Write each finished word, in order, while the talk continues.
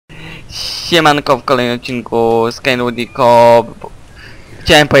Siemanko w kolejnym odcinku Skaj Coop.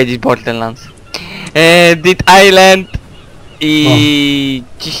 Chciałem powiedzieć Borderlands. Dead Island. I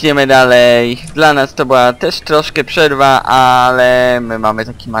ciśniemy dalej. Dla nas to była też troszkę przerwa, ale my mamy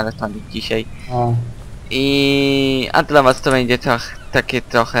taki maratonik dzisiaj. A dla was to będzie takie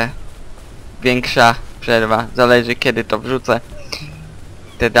trochę większa przerwa. Zależy kiedy to wrzucę.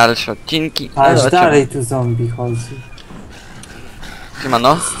 Te dalsze odcinki. Aż dalej tu zombie chodzi.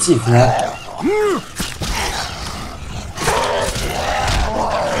 Siemano. Dziwne.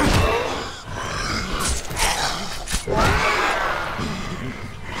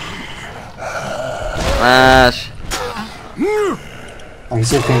 Masz. A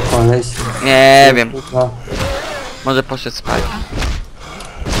gdzie ten koleś? Nie wiem. Może poszedł spać.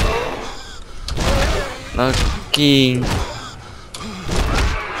 No kin.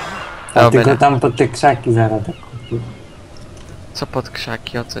 A tylko tam pod te krzaki zaraz tak kupił. Co pod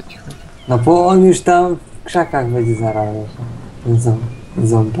krzaki? O co ci chodzi? No bo on już tam w krzakach będzie zaraz.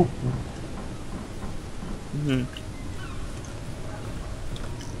 Zombie.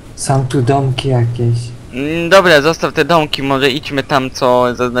 Są tu domki jakieś. Dobra, zostaw te domki, może idźmy tam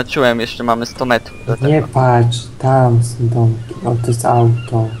co zaznaczyłem, jeszcze mamy 100 metrów do tego. Nie patrz, tam są domki. O, to jest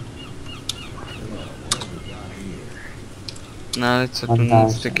auto. No ale co tu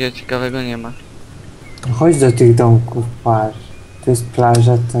nic takiego ciekawego nie ma. No chodź do tych domków, patrz. Tu jest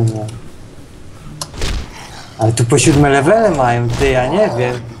plaża, to nie. Ale tu po 7 levele mają, ty, ja nie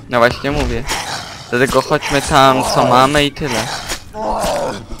wiem. No właśnie mówię. Dlatego chodźmy tam co mamy i tyle.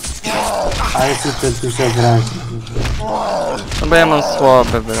 Ale ci to dużo obrazi. No bo ja mam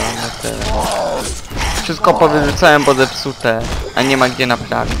słabe broń, tyle. Wszystko powyrzucałem, bo zepsute, a nie ma gdzie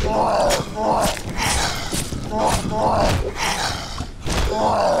naprawić.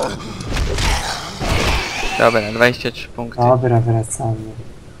 Dobra, 23 punkty. Dobra, wracamy.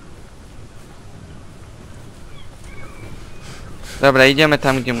 Dobra, idziemy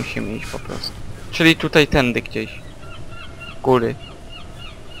tam gdzie musimy iść po prostu. Czyli tutaj tędy gdzieś. Góry.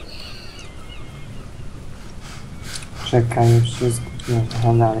 Czekaj, już się zgubiłem.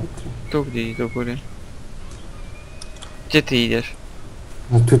 A dalej. Tu gdzieś do góry. Gdzie ty idziesz?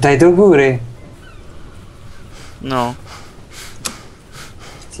 No tutaj do góry. No.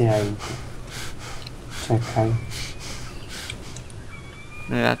 Gdzie ja idę? Czekaj.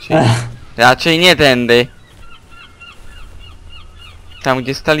 Raczej nie tędy. Tam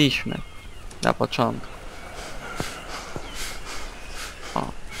gdzie staliśmy. Na początku. O,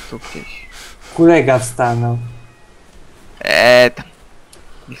 tu gdzieś. Kolega wstanął. Tam.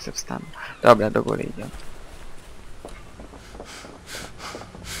 Nie chcę wstanąć. Dobra, do góry idziemy.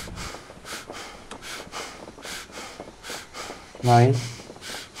 No i?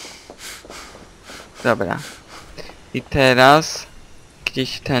 Dobra. I teraz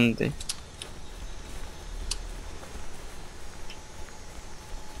gdzieś tędy.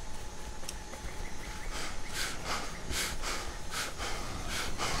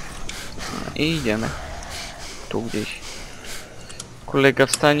 No i idziemy. Tu gdzieś. Kolega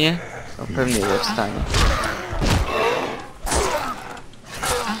wstanie? No pewnie nie wstanie.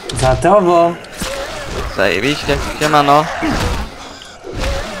 Za tobą! Zajebiście. Siemano.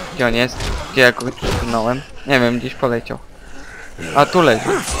 Gdzie on jest? Gdzie ja go przypnąłem? Nie wiem, gdzieś poleciał. A tu leży.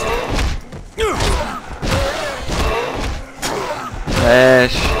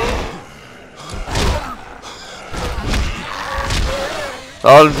 Weź.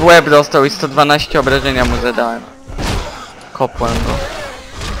 O, w łeb dostał i 112 obrażenia mu zadałem. Kopłem go.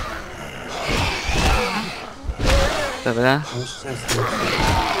 Dobra.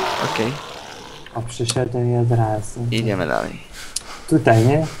 Okej. O, przyszedłem i od razu. Idziemy dalej. Tutaj,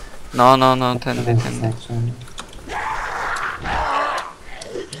 nie? No, tędy.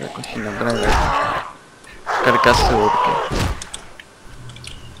 Jakąś inną drogę. Karkasurkę.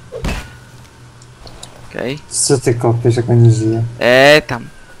 Okej. Co ty kopiesz, jak on nie żyje? Tam.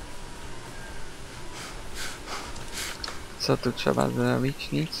 Co tu trzeba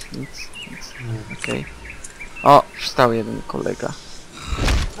zrobić? Nic. Okej. O, wstał jeden kolega.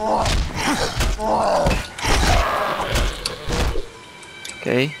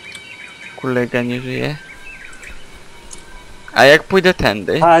 Okej. Kolega nie żyje. A jak pójdę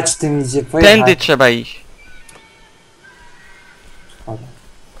tędy? Patrz, ty mi idzie pojechać. Tędy trzeba iść. Szkoda.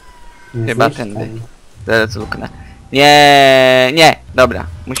 Nie Chyba zejść tędy. tam. Zaraz luknę. Nie, dobra.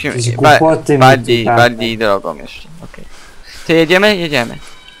 Musimy... Jakieś głupoty mi bardziej drogą jeszcze. Okej. Ty jedziemy? Jedziemy.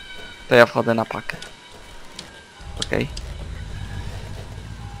 To ja wchodzę na pakę. Okej.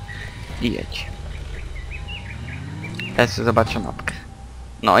 I jedź. Ja sobie zobaczę mapkę.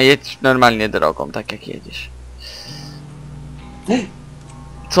 No jedź normalnie drogą, tak jak jedziesz.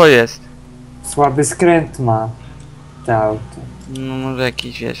 Co jest? Słaby skręt ma to auto. No może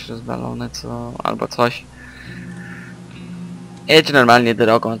jakieś, wiesz, rozwalone co... albo coś. Jedź normalnie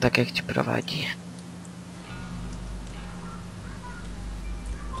drogą, tak jak ci prowadzi.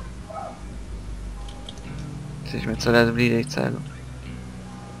 Jesteśmy coraz bliżej celu.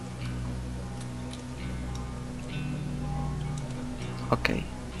 Okej,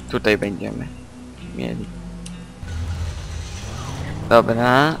 tutaj będziemy mieli.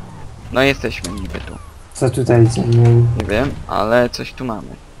 Dobra, no jesteśmy niby tu. Co tutaj idziemy? Nie wiem, ale coś tu mamy.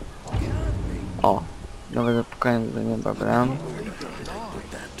 O, nowe zapukanie do nieba bram.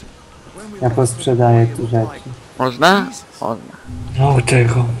 Ja posprzedaję tu rzeczy. Można? Można.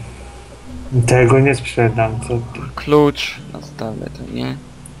 No tego nie sprzedam, co ty. Klucz, nastawię to, nie?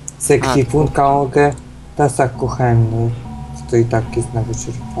 Sekwipunka mogę, tasak kuchenny, to i tak jest na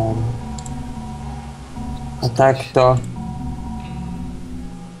wyczerpaniu. A tak to...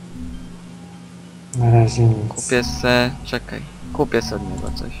 Na razie nic. Kupię se, czekaj, kupię sobie od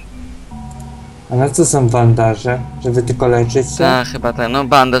niego coś. A na co są bandaże? Żeby tylko leczyć się? Tak, chyba tak, no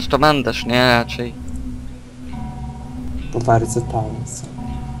bandaż to bandaż, nie? Raczej. Bo bardzo tanie są.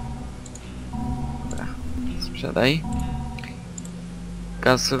 Dobra, sprzedaj.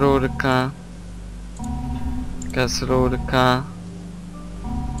 Gaz rurka. Gaz rurka.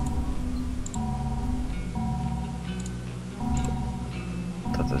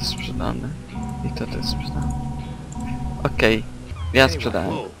 To też sprzedamy. I to też sprzedamy. Okej, ja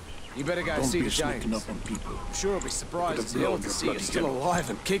sprzedałem. You better go see the James. I'm sure he'll be surprised as hell to see you still alive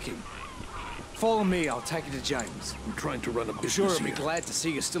and kicking. Follow me, I'll take you to James. I'm trying to run a I'm sure business he'll be here. glad to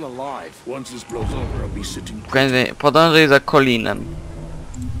see you still alive. Once this blows over, I'll be sitting. Podążaj za Colinem.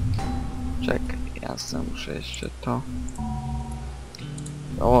 Czekaj, jasne, muszę jeszcze to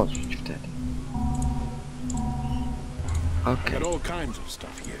dołożyć wtedy. Okej, Got all kinds of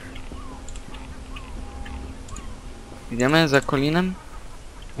stuff here. idziemy za Colinem?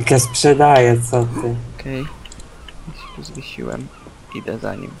 Jak ja sprzedaję, co ty? Okej. Ja się tu zwiesiłem. Idę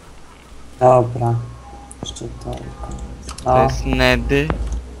za nim. Dobra. Jeszcze to. To O, jest Nedy.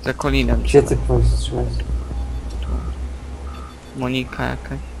 Za Colinem. gdzie ty poszłeś? Monika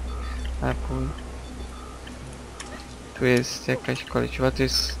jakaś. Apple. Tu jest jakaś kolesiła, tu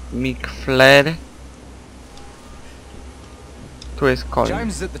jest Mick Flair. Tu jest Colin.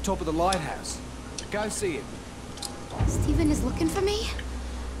 James is at the top of the lighthouse. Go see him. Stephen is looking for me?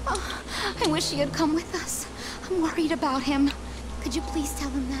 Oh, I wish he had come with us. I'm worried about him. Could you please tell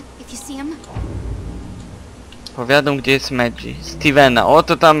him that if you see him? Powiadam, gdzie jest Maggie. Stevena. O,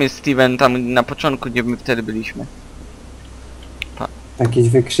 to tam jest Steven, tam na początku, gdzie my wtedy byliśmy. Jakiś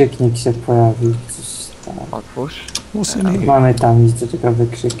wykrzyknik się pojawił. Coś tam. Otwórz. Mamy tam iść do tego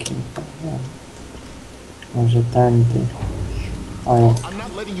wykrzyknika. Nie. Może tędy. O, jest. I'm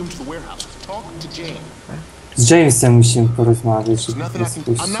not letting you into the warehouse. Talk to James. Z Jamesem musimy porozmawiać, There's żeby nothing nas I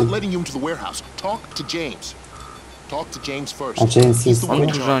can. I'm not puścił. letting you into the warehouse. Talk to James. Talk to James first. A James He's jest the On one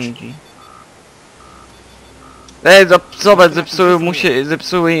in tu charge. rządzi. Ej, zobacz,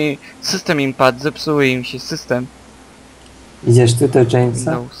 zepsuły system im padł, zepsuły im się system. Idziesz ty do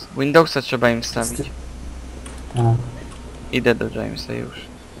Jamesa? Windowsa trzeba im wstawić. A, Idę do Jamesa już.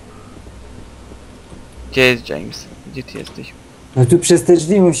 Gdzie jest James? Gdzie ty jesteś? no tu przez te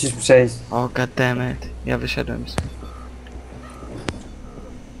drzwi musisz przejść. O, goddammit. Ja wyszedłem z...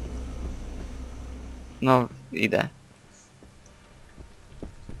 No, idę.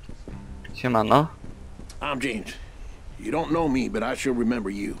 Siemano. I'm James. You don't know me, but I sure remember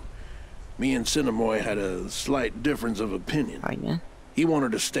you. Me and Cinemoy had a slight difference of opinion. Fajnie. He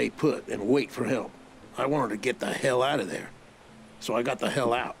wanted to stay put and wait for help. I wanted to get the hell out of there. So I got the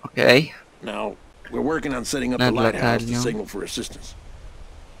hell out. Okej. Now, we're working on setting up the Nad lighthouse to latarnią. signal for assistance.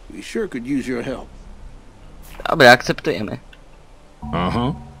 We sure could use your help. Dobra, akceptujemy.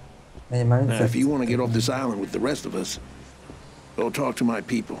 Nie mamy Now, if you want to get off this island with the rest of us, go talk to my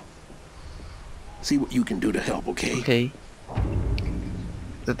people. See what you can do to help, okay? Okej.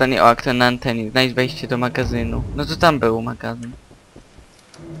 Zadanie o aktor na antenie. Znajdź wejście do magazynu. No to tam był magazyn.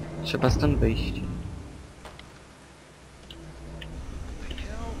 Trzeba stąd wyjść.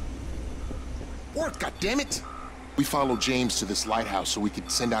 Work, goddammit! We followed James to this lighthouse so we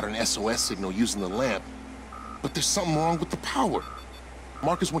could send out an SOS signal using the lamp. But there's something wrong with the power.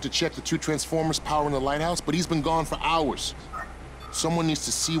 Marcus went to check the two transformers powering the lighthouse, but he's been gone for hours. Someone needs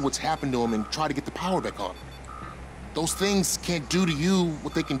to see what's happened to him and try to get the power back on. Those things can't do to you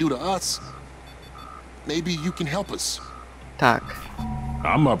what they can do to us. Maybe you can help us. Tak.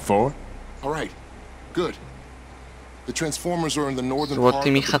 I'm up for it. All right, good. The transformers are in the northern part of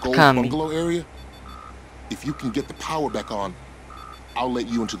Złotymi the gold chatkami. bungalow area. If you can get the power back on, I'll let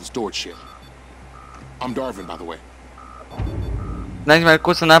you into the storage shed. I'm Darwin, by the way. Znajdź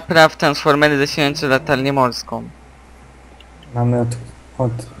Markusa, napraw transformery zasilające latarnię morską. Mamy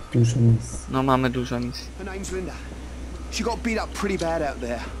od dużo misji. No mamy dużo misji. Her name's Linda. She got beat up pretty bad out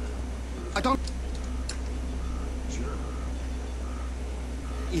there. I don't...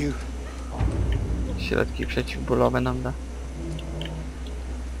 You. Środki przeciwbólowe nam da.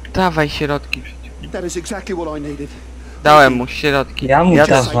 Dawaj środki przeciwbólowe. That is exactly what I needed. Dałem mu środki. Ja mu też.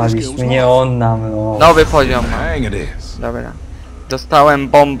 dawaliśmy, nie on nam. No. Nowy poziom. Hang it is. Dobra. Dostałem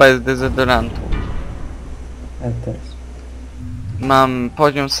bombę z dezodorantu. Ja też. Mam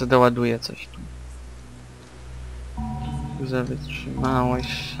poziom, se doładuję coś tu. Za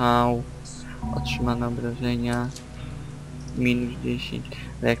wytrzymałość, szał, otrzymane obrażenia, minus 10.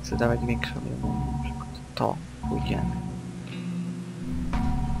 Ale jak chcę dawać większą wiadomość, na przykład to pójdziemy.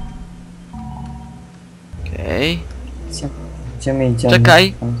 Okej. Gdzie my idziemy?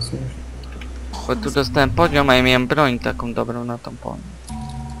 Czekaj. Bo tu dostałem poziom, a ja miałem broń taką dobrą na tą poziom.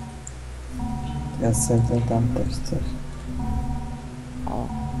 Ja sobie tam też coś. O.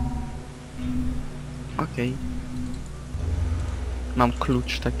 Okej. Mam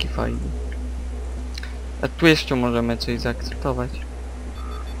klucz taki fajny. A tu jeszcze możemy coś zaakceptować.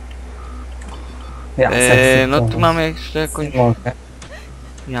 Ja No tu mamy jeszcze jakąś... Nie mogę.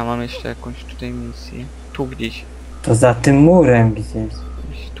 Ja mam jeszcze jakąś tutaj misję. Tu gdzieś. To za tym murem gdzieś.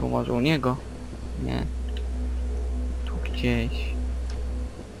 Gdzieś tu może u niego? Nie. Tu gdzieś.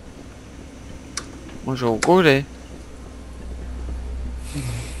 Może u góry?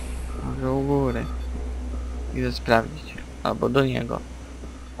 Może u góry. Idę sprawdzić. Albo do niego.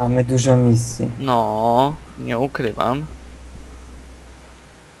 Mamy dużo misji. No, nie ukrywam.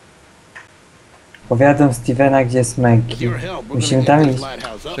 Powiadam Stevena, gdzie jest Maggie. With your help, we're gonna Musimy get tam this iść.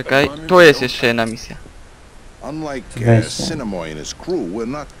 lighthouse up Czekaj, and running tu jest so- jeszcze jedna misja. Unlike Weź się. Cinemoy and his crew, we're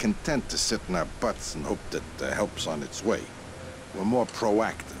not content to sit in our butts and hope that help's on its way. We're more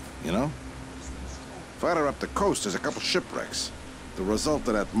proactive, you know? Farther up the coast, there's a couple shipwrecks. The result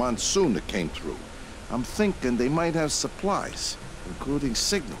of that monsoon that came through. I'm thinking they might have supplies, including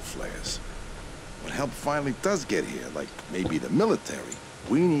signal flares. When help finally does get here, like maybe the military,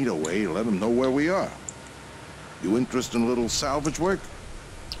 we need a way to let them know where we are. You interested in a little salvage work?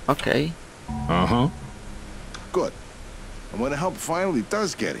 Okej. Uh-huh. Good. And when the help finally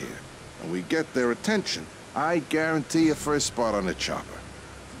does get here, and we get their attention, I guarantee a first spot on the chopper.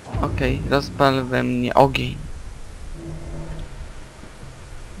 Okej, rozpal we mnie ogień.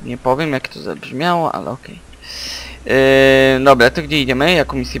 Nie powiem jak to zabrzmiało, ale okej. Dobra, to gdzie idziemy?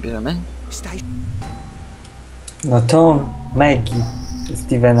 Jaką misję bierzemy? Stay. No to Maggie.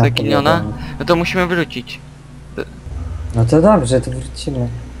 Stevena Zaginiona? powiadamy. No to musimy wrócić. No to dobrze, to wrócimy.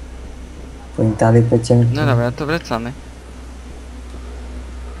 Bo im dalej będziemy... No dobra, to wracamy.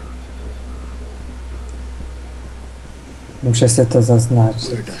 Muszę sobie to zaznaczyć.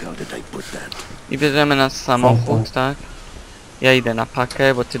 Where the hell did they put that? I bierzemy nasz samochód, tak. tak? Ja idę na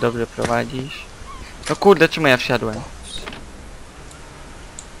pakę, bo ty dobrze prowadzisz. No kurde, czemu ja wsiadłem?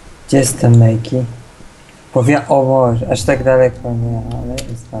 Gdzie jest ten Maggie? O Boże, aż tak daleko nie, ale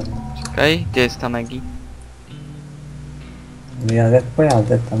jest dalej. Czekaj, gdzie jest ta Maggie?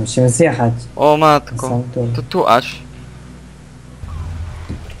 Pojadę tam, musimy zjechać. O matko, Są tu. to tu aż.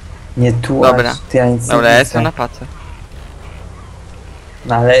 Nie tu, Dobra. aż ty, ja nic Dobra, nie ja widzę. jestem na pace.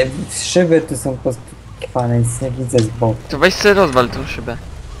 No ale szyby tu są poskwane, nic nie widzę z boku. To weź sobie rozwal tą szybę.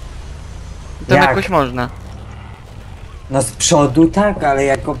 Tam Jak? jakoś można. No z przodu tak, ale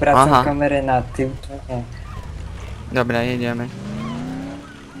jak obracam Aha. kamerę na tył, to nie. Dobra, jedziemy.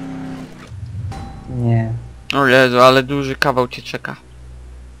 Nie. O Jezu, ale duży kawał cię czeka.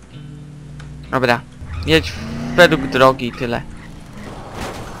 Dobra, jedź według drogi i tyle.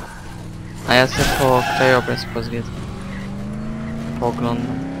 A ja sobie po krajobraz pozwiedzę.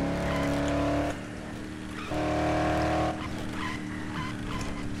 Pooglądam.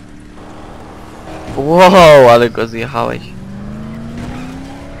 Wow, ale go zjechałeś.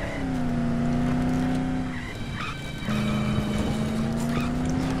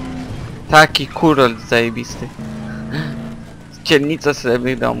 Taki kurort zajebisty. Dzielnica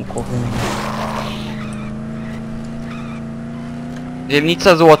srebrnych domków.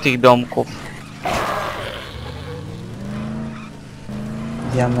 Dzielnica złotych domków.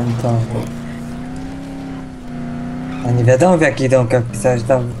 Diamentowy. A nie wiadomo w jakich domkach pisałeś,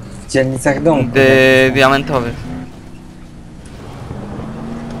 tam w dzielnicach domków. Diamentowych.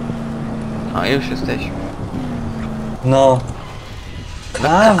 O, już jesteśmy. No.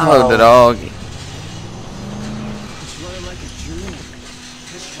 Kawał Kawał. drogi. It's running like a dream.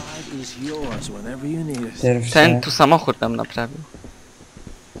 This ride is yours whenever you need it. Pierwsze. Ten tu samochód nam naprawił.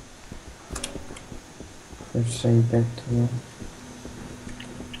 Jeszcze idę tu.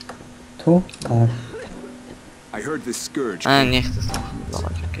 Tu? Tak. I heard this scourge. A, nie chcę stąd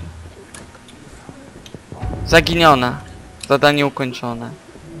handlować, okej. Zaginiona. Zadanie ukończone.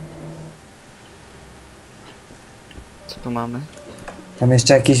 Co tu mamy? Tam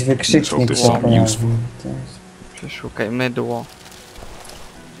jeszcze jakiś wykrzyknik Let's się hope this pojawił. useful. Przeszukaj mydło.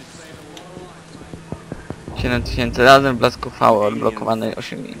 7000 razem blasku V odblokowane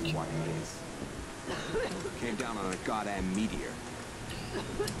osiągnięcie. Came down on a goddamn meteor.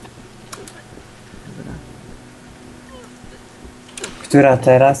 Która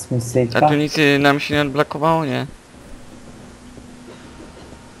teraz A misyjka? tu nic nam się nie odblokowało, nie?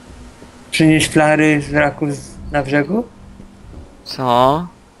 Przynieś flary z raku na brzegu? Co?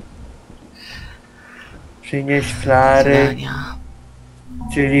 Przynieś flary, Zadania.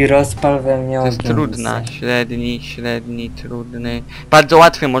 czyli rozpal we mnie To jest ogień. trudna. Średni, trudny. Bardzo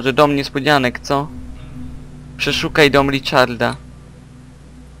łatwy, może dom niespodzianek, co? Przeszukaj dom Richarda.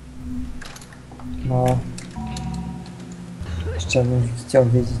 No. Jeszcze bym chciał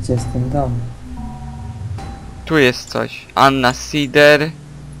wiedzieć, gdzie jest ten dom. Tu jest coś. Anna Cedar.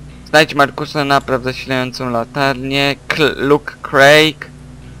 Znajdź Markusa, napraw zasilającą latarnię. Luke Craig.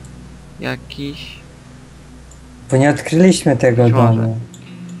 Jakiś. Bo nie odkryliśmy tego Być może. domu.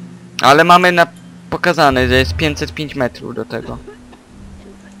 Ale mamy pokazane, że jest 505 metrów do tego.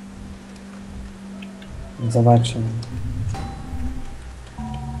 Zobaczymy.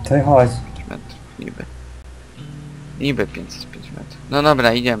 To i chodź. 5 metrów, niby. Niby 505 metrów. No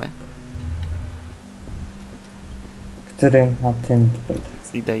dobra, idziemy. Którym na tym?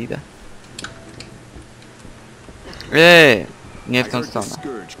 Idę. Nie w tą stronę.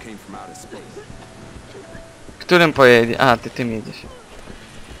 Scourge came from outer space. Którym pojedzie? A, ty tym jedziesz.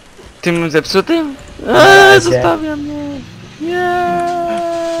 Tym zepsutym? razie. Zostawia mnie! Nie!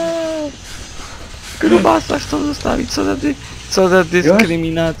 Grubasa chcą zostawić, co za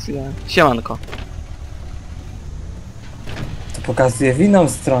dyskryminacja. Siemanko. To pokazuje w inną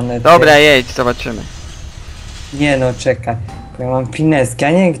stronę. ty. Dobra, jedź, zobaczymy. Nie no, czekaj. Bo ja mam pineski,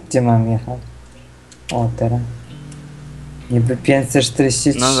 a nie gdzie mam jechać. O, teraz. Niby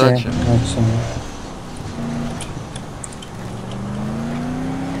 543. No, zobaczymy. Zobaczymy.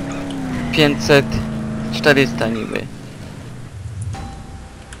 500... 400 niby.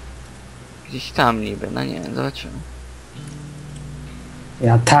 Gdzieś tam niby, no nie wiem, zobaczymy.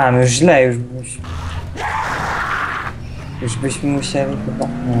 Ja tam, już źle, już byśmy musieli chyba...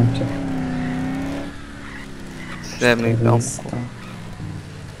 No, czekaj. Srebrnych domku. 400.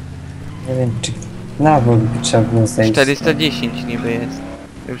 Nie wiem, czy na bok by trzeba było zejść. 410 niby jest.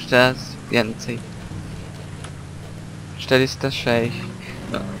 Już teraz więcej. 406.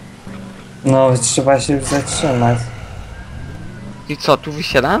 No, trzeba się już zatrzymać. I co, tu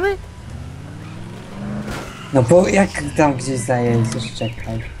wysiadamy? No bo jak tam gdzieś zajedziesz,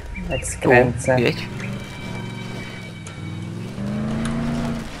 czekaj. Jak skręcę. Tu, jedź.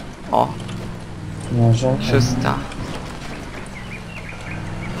 O, Może. 300.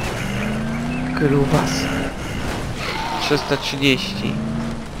 Grubas. 330.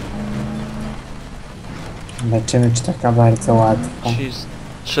 Zobaczymy, czy taka bardzo łatwa.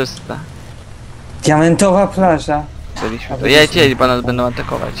 300. Diamentowa plaża. Byliśmy to. Jedź, bo nas będą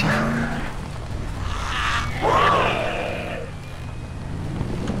atakować.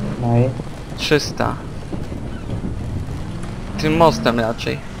 No i 300. Tym mostem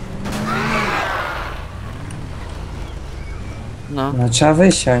raczej. No. no trzeba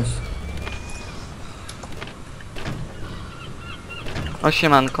wysiąść. O,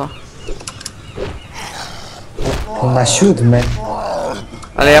 siemanko. To na 7.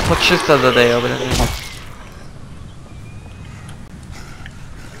 Ale ja po 300 dodaję obrażenia.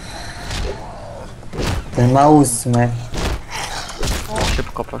 Ten ma 8.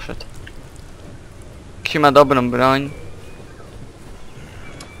 Szybko poszedł. Ksi ma dobrą broń.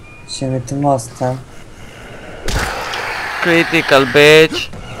 Idziemy tym mostem. Critical bitch.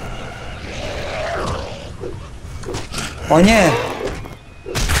 O nie!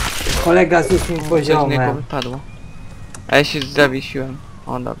 Kolega z 8 Coś z niego poziomem. wypadło. A ja się zawiesiłem.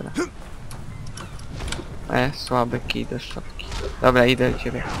 O, dobra. Słaby kij do szczotki. Dobra, idę do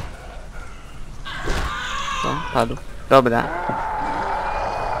ciebie. Co? Padł. Dobra.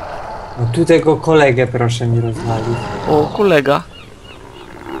 No tu tego kolegę proszę mi rozwalić. O, kolega.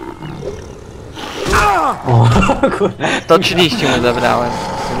 O, kurde. 130 mu zabrałem.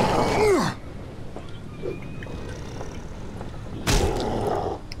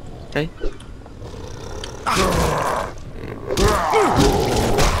 Okej.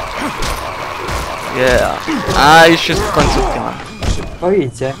 Yeah. A, już jest końcówkę mam. O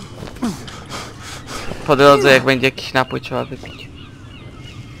idzie. po drodze, jak będzie jakiś napój, trzeba wypić.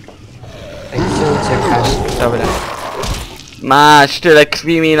 Jak się uciekasz? Dobra. Masz, tyle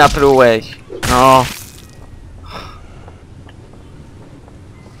krwi mi naprułeś. No.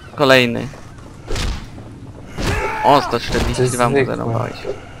 Kolejny. O, 142 mu zwykłe. zarąbałeś.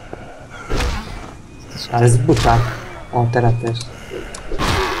 Ale z buta. O, teraz też.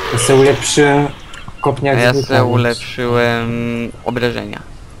 Ja sobie ulepszyłem A kopniak ja z buta. sobie więc- ulepszyłem obrażenia.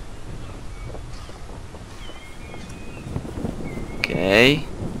 Okej.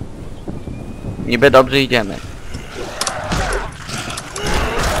 Niby dobrze idziemy.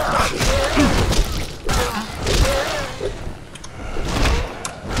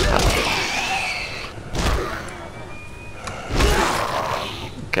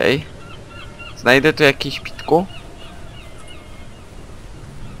 Okej. Znajdę tu jakiś pitku?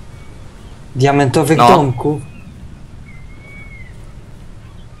 Diamentowych No. domków.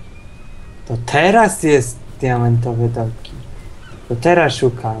 To teraz jest diamentowe domki. To teraz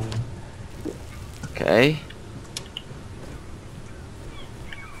szukamy. Okej.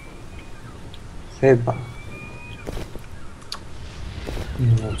 Chyba.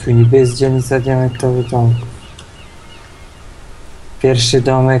 No, tu niby jest dzielnica diamentowych domków. Pierwszy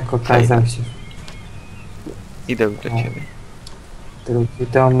domek okazał się. Idę do O. ciebie. Drugi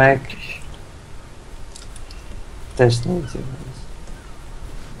domek Gdzieś. też nie idzie.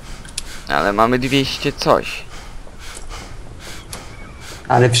 Ale mamy 200 coś.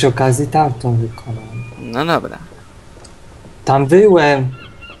 Ale przy okazji tamtą wykonałem. No dobra. Tam byłem.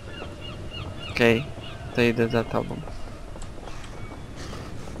 Okej. To idę za tobą.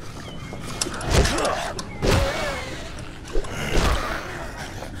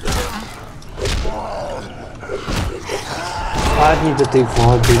 Padnij do tej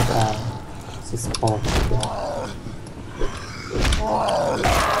wody tam. Ze spokój.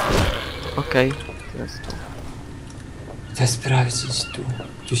 Okej. Teraz tu. Chcę sprawdzić tu.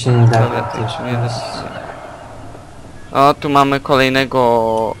 Tu się nie da. Dobra, to już nie O, tu mamy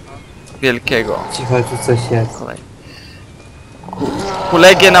kolejnego wielkiego. Cicho, tu coś jest. Kolej.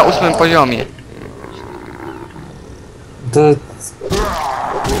 Kulegię na 8 poziomie. To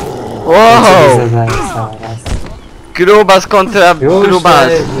Wow! zadaję cały raz. Grubas kontra Już Grubas.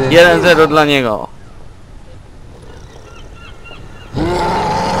 leży. 1-0 dla niego.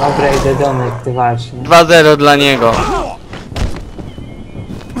 Dobra, idę domek, ty walcz. nie? 2-0 dla niego.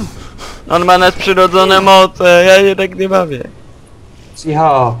 On ma nadprzyrodzone moce, ja je tak nie bawię.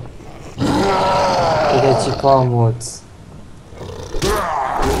 Cicho. Idę ci pomóc.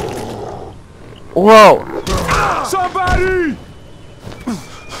 Wow! Somebody!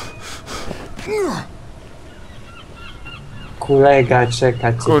 Kolega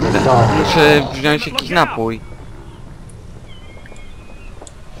czeka cię. Kurde, To. muszę wziąć jakiś napój.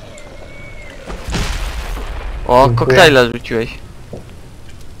 O, Dziękuję. koktajla rzuciłeś.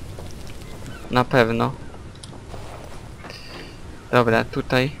 Na pewno. Dobra,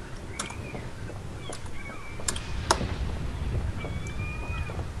 tutaj.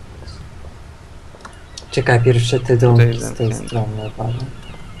 Czekaj, pierwsze te Tutaj domki z tej zamknięte. strony pada.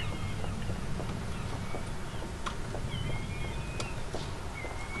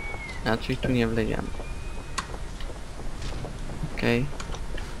 A, czyli tu nie wleziemy. Okej.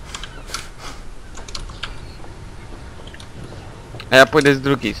 A ja pójdę z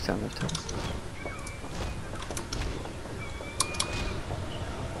drugiej strony teraz.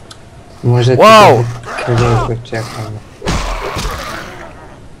 Może Wow! tutaj czekam.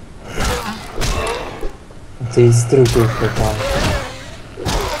 A ty z drugiej chyba.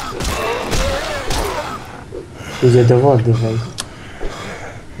 Idzie do wody wejść.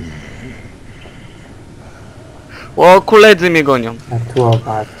 O, koledzy mnie gonią. A tu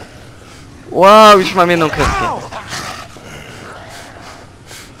obat. Wow, już mam jedną kwestię.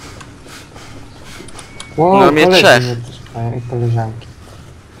 Wow, No, mnie koledzy trzech. mnie też mają i koleżanki.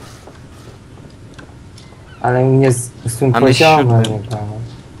 Ale mnie z tym A my poziomem siódmym. nie gramy.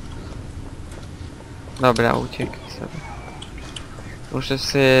 Dobra, uciekaj sobie. Muszę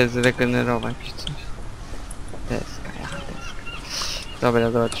sobie zregenerować coś. Deska, ja deska.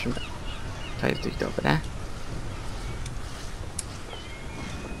 Dobra, zobaczymy. To jest dość dobre.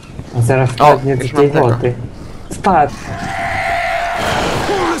 On zaraz wpadnie do już tej mam tego. wody. Wpadł!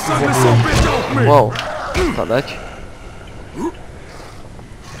 Wow, spadać.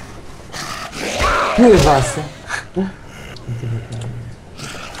 Pływa se.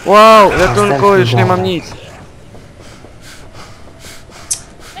 Wow, ratunku, Następny już nie mam domek. nic.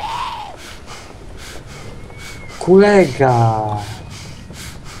 Kolega!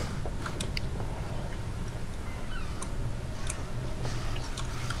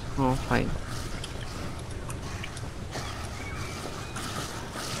 O, fajnie.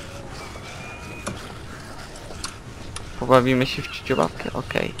 Pobawimy się w ciuciubabkę,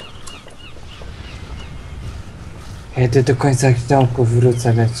 okej. Ja do końca domku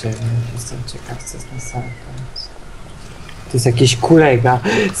wrócę do ciebie. Jestem ciekaw, co jest na samym końcu. To jest jakiś kolega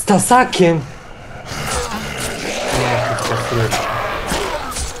z tasakiem! Nie, to jest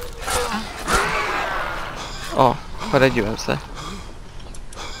O, poradziłem se.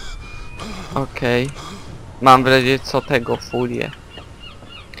 Okej. Mam w razie co tego furię.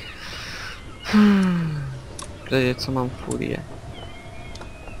 W razie co mam furię.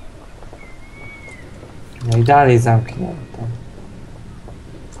 No i dalej zamknięte.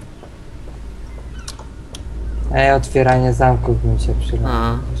 Otwieranie zamków mi się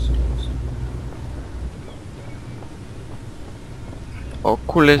przyda. O,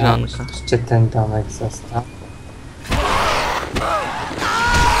 koleżanka. Jeszcze ten domek został.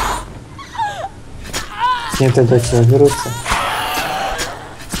 Nie, to do ciebie wrócę.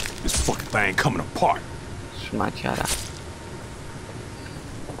 This fucking thing coming apart. Szmaciara.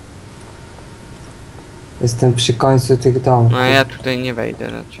 Jestem przy końcu tych domków. No ja tutaj nie wejdę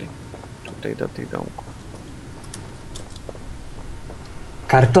raczej. Tutaj do tych domków.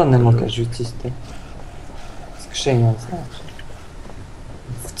 Kartony mogę rzucić ty. Skrzynią znaczy.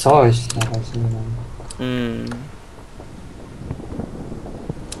 W coś na razie nie mam.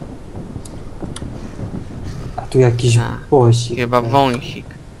 A tu jakiś bosik. Chyba wąsik.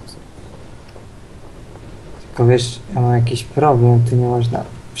 Tylko wiesz, ja mam jakiś problem, tu nie można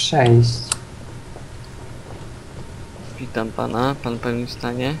przejść. Witam pana, pan pewnie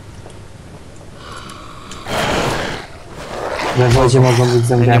stanie. We wodzie mogą być Nie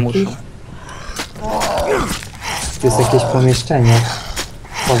zombiaki. muszą. Tu jest jakieś pomieszczenie.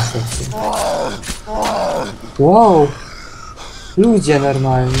 Wow! Ludzie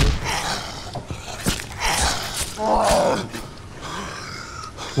normalni.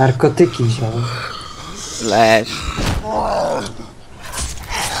 Narkotyki wziąłem. Leż.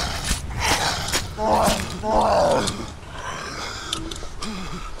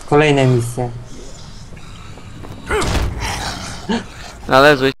 Kolejne misje.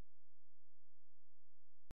 Znalazłeś